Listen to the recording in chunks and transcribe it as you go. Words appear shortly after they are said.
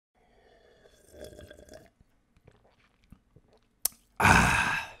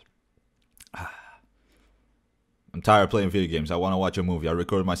I'm tired of playing video games. I want to watch a movie. I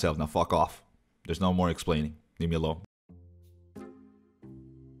recorded myself. Now fuck off. There's no more explaining. Leave me alone.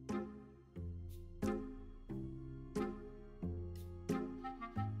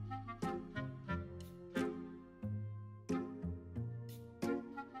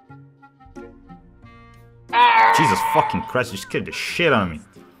 Jesus fucking Christ, you scared the shit out of me.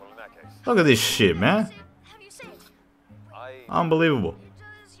 Look at this shit, man. Unbelievable.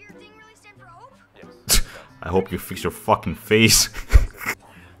 I hope you fix your fucking face.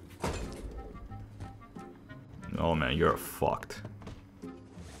 Oh man, you're fucked.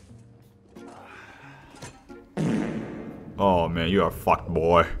 Oh man, you are fucked,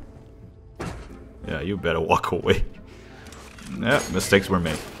 boy. Yeah, you better walk away. Yeah, mistakes were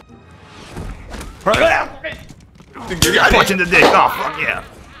made. You're punching the dick. Oh fuck yeah.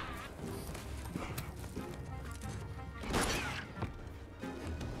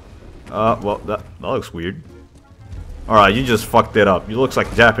 Well, that looks weird. Alright, you just fucked it up. You looks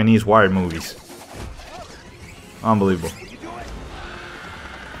like Japanese Wired movies. Unbelievable.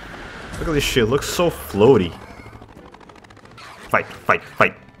 Look at this shit. It looks so floaty. Fight, fight,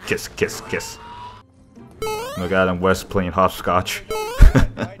 fight. Kiss, kiss, kiss. Look at Adam West playing hopscotch.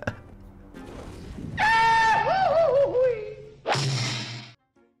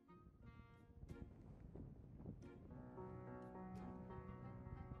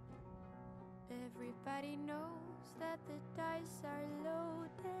 Everybody knows that the dice are loaded.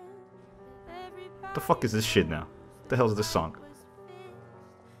 What the fuck is this shit now? What the hell is this song?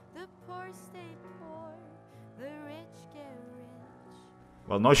 The poor stay poor, the rich get rich.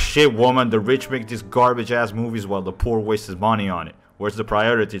 Well, no shit, woman. The rich make these garbage ass movies while the poor waste his money on it. Where's the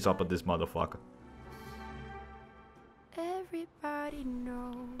priorities up at this motherfucker? Everybody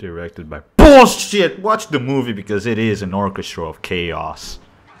knows. Directed by bullshit. Watch the movie because it is an orchestra of chaos.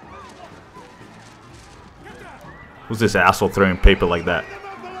 Who's this asshole throwing paper like that?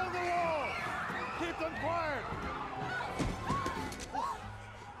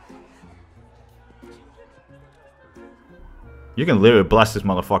 You can literally blast this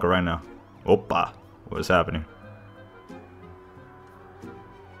motherfucker right now. Opa. What is happening?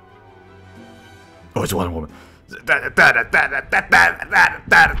 Oh, it's a Wonder Woman. What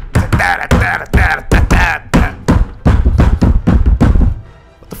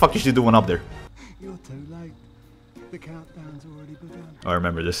the fuck is she doing up there? You're too late. The countdown's already begun. I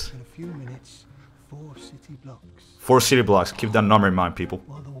remember this. In a few minutes, 4 city blocks. 4 city blocks. Keep that number in mind, people.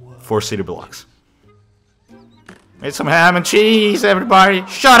 While the world 4 city blocks. Made some ham and cheese, everybody.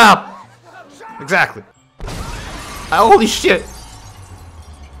 Shut up! Exactly. Holy shit!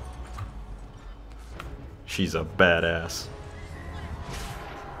 She's a badass.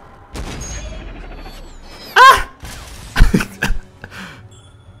 Ah!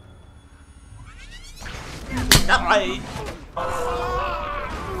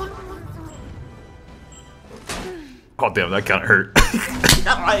 Oh damn, that kinda hurt.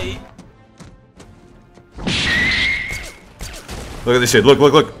 Look at this shit, look,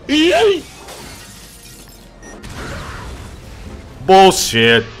 look, look.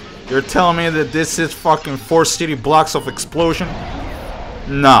 Bullshit. You're telling me that this is fucking 4 city blocks of explosion?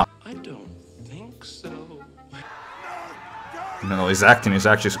 Nah. I don't think so. No, his acting is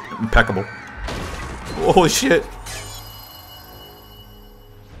actually impeccable. Holy shit.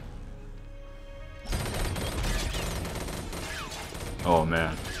 Oh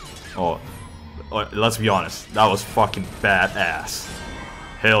man. Oh, let's be honest. That was fucking badass.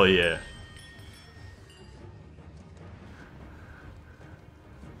 Hell yeah.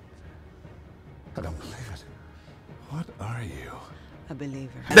 I don't believe it. What are you? A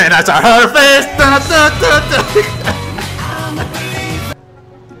believer. Then I saw her face. Dun, dun, dun, dun.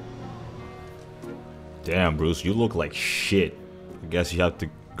 Damn, Bruce, you look like shit. I guess you have to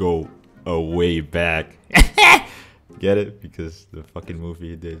go way back. Get it? Because the fucking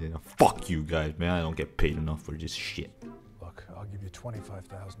movie did, you know. Fuck you guys, man. I don't get paid enough for this shit. Look, I'll give you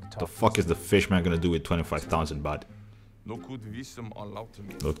 25,000 to The fuck is the fish man gonna do with 25,000 baht?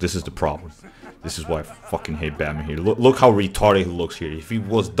 Look, this is the problem. This is why I fucking hate Batman here. Look how retarded he looks here. If he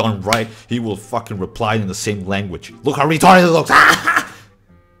was done right, he will fucking reply in the same language. Look how retarded he looks.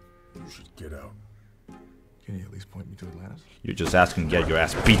 You should get out. Can you at least point me to Atlantis? You're just asking to get your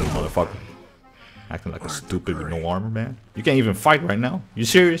ass beaten, motherfucker. Acting like a stupid with no armor, man. You can't even fight right now. You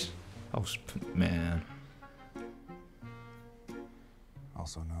serious? Oh, man.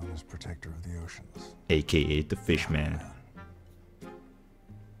 Also known as Protector of the Oceans. AKA the fish man.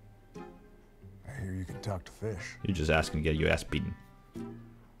 I hear you can talk to fish. You're just asking to get your ass beaten.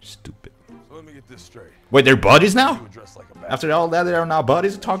 Stupid. So let me get this straight. Wait, they're buddies now? You were dressed like a bad After all that, they're now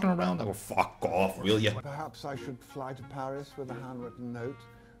buddies talking around? Oh, fuck off, will ya? Perhaps I should fly to Paris with a handwritten note.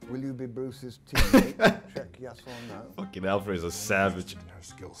 Will you be Bruce's teammate? Check yes or no. Fucking Alfred is a savage. her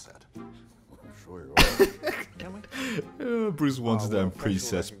skill set. I'm sure you're right. Bruce wants well, them facial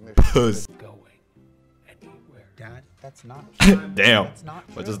princess recognition. puss. Going anywhere. Dad, that's not Damn. That's not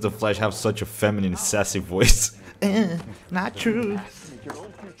Why true. does the Flash have such a feminine, sassy voice? Not true.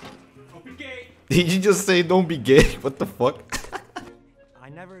 Did you just say don't be gay? What the fuck? I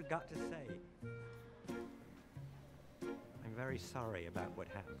never got to say. I'm very sorry about what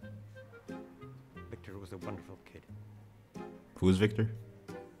happened. Victor was a wonderful kid. Who's Victor?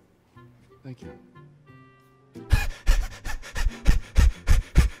 Thank you.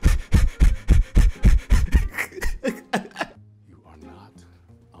 You are not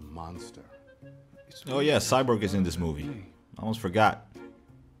a monster. Oh yeah, Cyborg is in this movie. I almost forgot.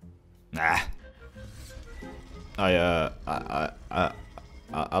 Nah. I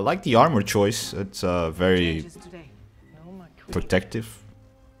like the armor choice. It's very protective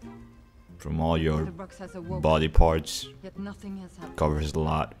from all your body parts. Yet nothing has happened. Covers a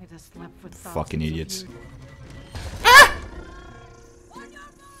lot. It has slept for Fucking thousands of idiots. years.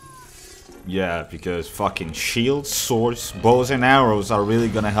 Yeah, because fucking shields, swords, bows and arrows are really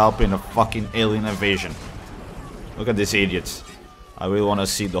gonna help in a fucking alien invasion. Look at these idiots. I really wanna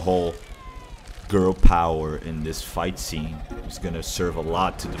see the whole girl power in this fight scene. It's gonna serve a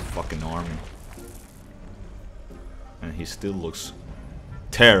lot to the fucking army. And he still looks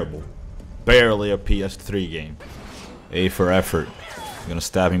terrible. Barely a PS3 game. A for effort. You're gonna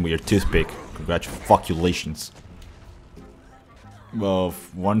stab him with your toothpick. Congratulations. Well,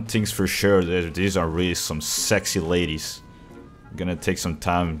 one thing's for sure, these are really some sexy ladies. Gonna take some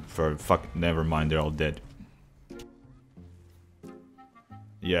time for never mind, they're all dead.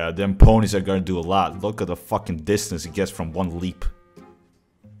 Yeah, them ponies are gonna do a lot. Look at the fucking distance it gets from one leap.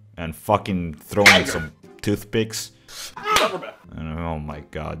 And fucking throwing some toothpicks. And oh my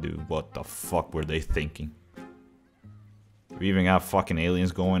god, dude, what the fuck were they thinking? We even have fucking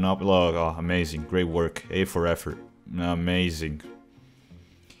aliens going up. Look, oh, amazing, great work. A for effort. Amazing.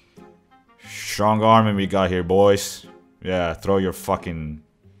 Strong army we got here, boys. Yeah, throw your fucking...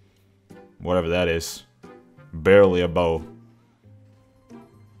 whatever that is. Barely a bow.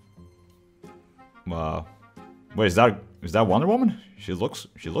 Wow. Wait, is that Wonder Woman? She looks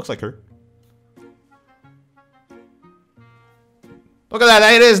like her. Look at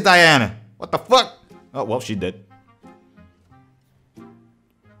that, it is Diana. What the fuck? Oh, well, she did.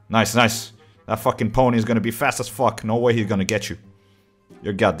 Nice, nice. That fucking pony is gonna be fast as fuck. No way he's gonna get you.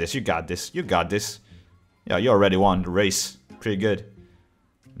 You got this, you got this, you got this. Yeah, you already won the race. Pretty good.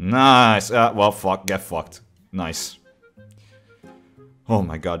 Nice. Well, fuck, get fucked. Nice. Oh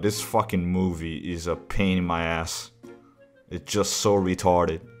my god, this fucking movie is a pain in my ass. It's just so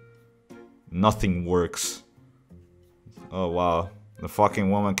retarded. Nothing works. Oh wow. The fucking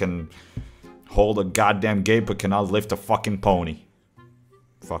woman can hold a goddamn gate but cannot lift a fucking pony.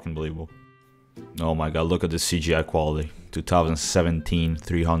 Fucking believable. Oh my god, look at the CGI quality. 2017,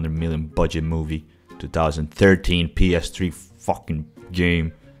 300 million budget movie. 2013 PS3 fucking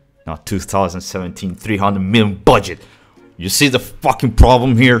game. Now 2017, 300 million budget. You see the fucking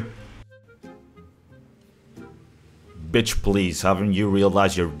problem here? Bitch, please, haven't you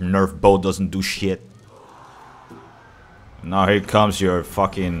realized your Nerf bow doesn't do shit? Now here comes your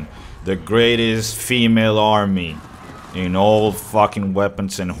fucking... the greatest female army in all fucking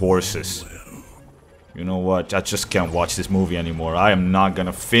weapons and horses. You know what? I just can't watch this movie anymore. I am not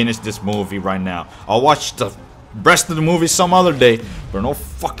gonna finish this movie right now. I'll watch the rest of the movie some other day. But no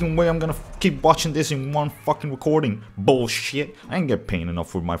fucking way I'm gonna keep watching this in one fucking recording. Bullshit. I ain't get paid enough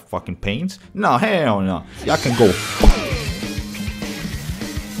for my fucking pains. No, hell no. Y'all can go fuck